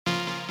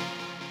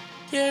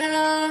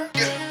Yeah,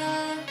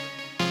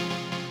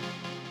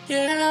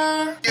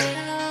 yeah,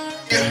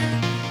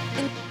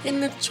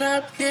 in the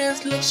trap, yeah,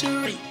 it's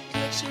luxury.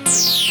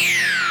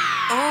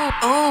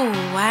 Oh,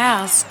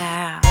 wow,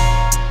 style.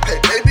 Hey,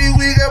 baby,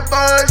 we got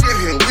bars,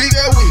 yeah, and we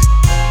got weed.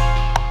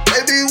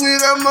 Baby, we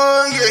got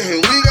money, yeah,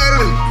 and we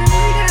got loot.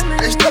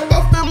 Hey, step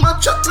off in my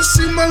truck and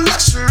see my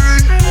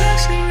luxury.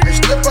 Hey,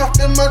 step off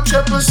in my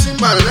truck and see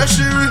my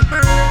luxury.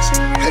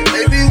 Hey,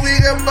 baby, we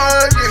got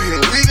bars, yeah,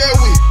 and we got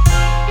weed.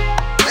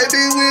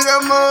 Baby, we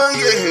got money,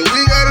 yeah, and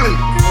we got loot.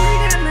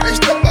 Hey,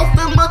 step off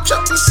in my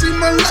truck and see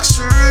my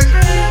luxury.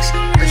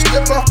 Hey,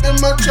 step off in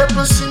my truck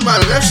and see my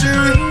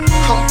luxury.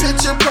 I'm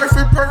picture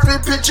perfect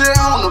picture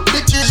on the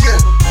pictures, yeah.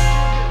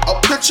 A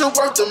picture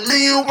worth a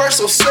million words,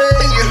 so say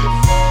yeah.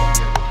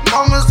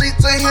 Mama's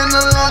eating in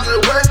the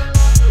lingerie,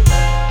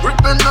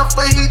 ripping up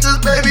fajitas,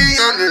 baby,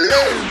 on the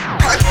leg.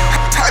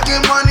 I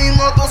get money,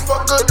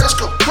 motherfucker, that's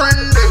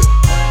comprende.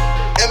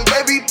 And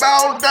baby,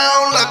 bow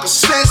down like a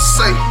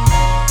sensei.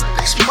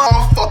 These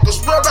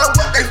motherfuckers worry about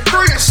what they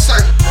friends say.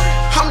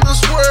 I'm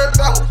just worried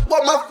about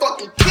what my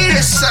fucking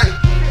kids say.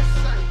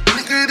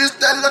 Nigga, this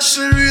that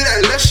luxury,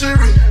 that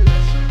luxury.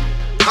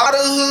 How the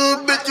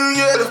hood bitch you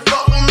here to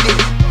fuck with me?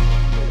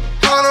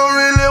 I don't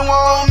really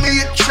want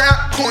me a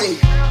trap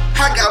queen.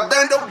 I got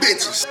bando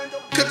bitches,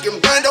 cooking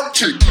bando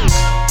chickens.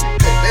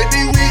 Hey,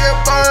 baby, we got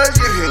bars,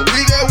 yeah, and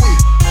we got weed.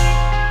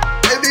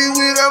 Baby,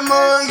 we got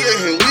money,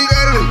 yeah, and we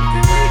got loot.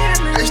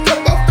 Hey,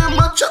 step off in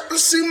my trap and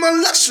see my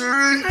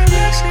luxury.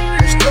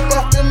 Hey, step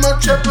off in my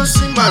trap and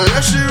see my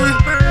luxury.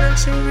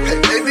 Hey,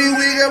 baby,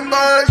 we got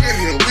bars,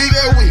 yeah, and we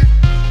got weed.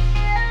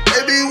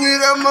 Baby, we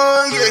got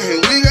money, yeah,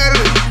 and we got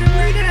loot.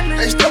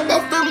 Hey, step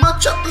off in my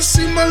trap and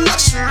see my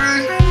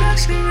luxury.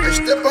 Hey,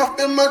 step off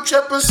in my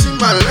trap and see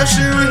my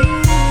luxury.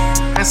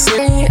 I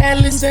seen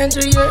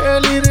Alexandria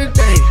early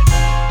today,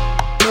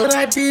 but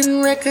I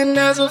didn't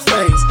recognize her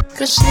face,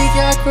 cause she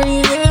got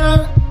green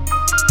hair.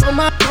 On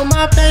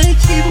my baby,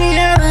 keep me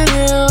out of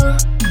here.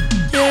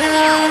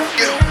 Yeah.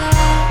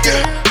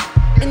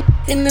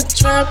 In the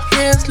trap,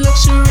 yeah, it's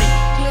luxury.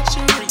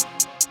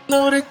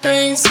 Know that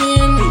they ain't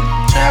seeing me.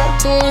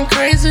 Trap going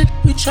crazy.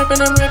 We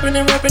trapping, I'm rapping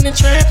and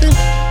trapping.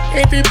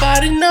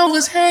 Everybody know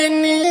what's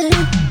happening.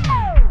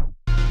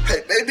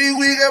 Hey, baby,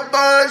 we got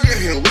bars,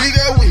 yeah, and we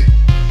got weed.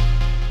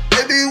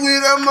 Baby, we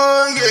got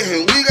money, yeah,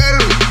 and we got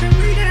loot.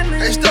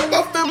 Hey, step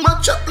off in my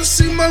trap and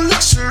see my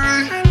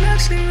luxury.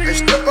 Hey,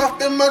 step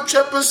off in my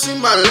trap and see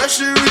my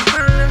luxury.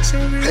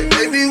 Hey,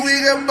 baby,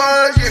 we got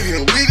bars, yeah,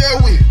 and we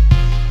got weed.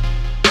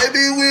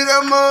 Baby, we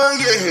got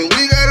money, yeah, and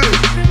we got loot.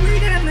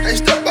 Hey,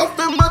 step off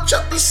in my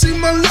trap and see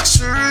my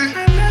luxury.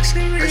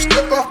 Hey,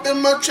 step off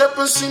in my trap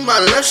and see my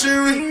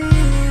luxury.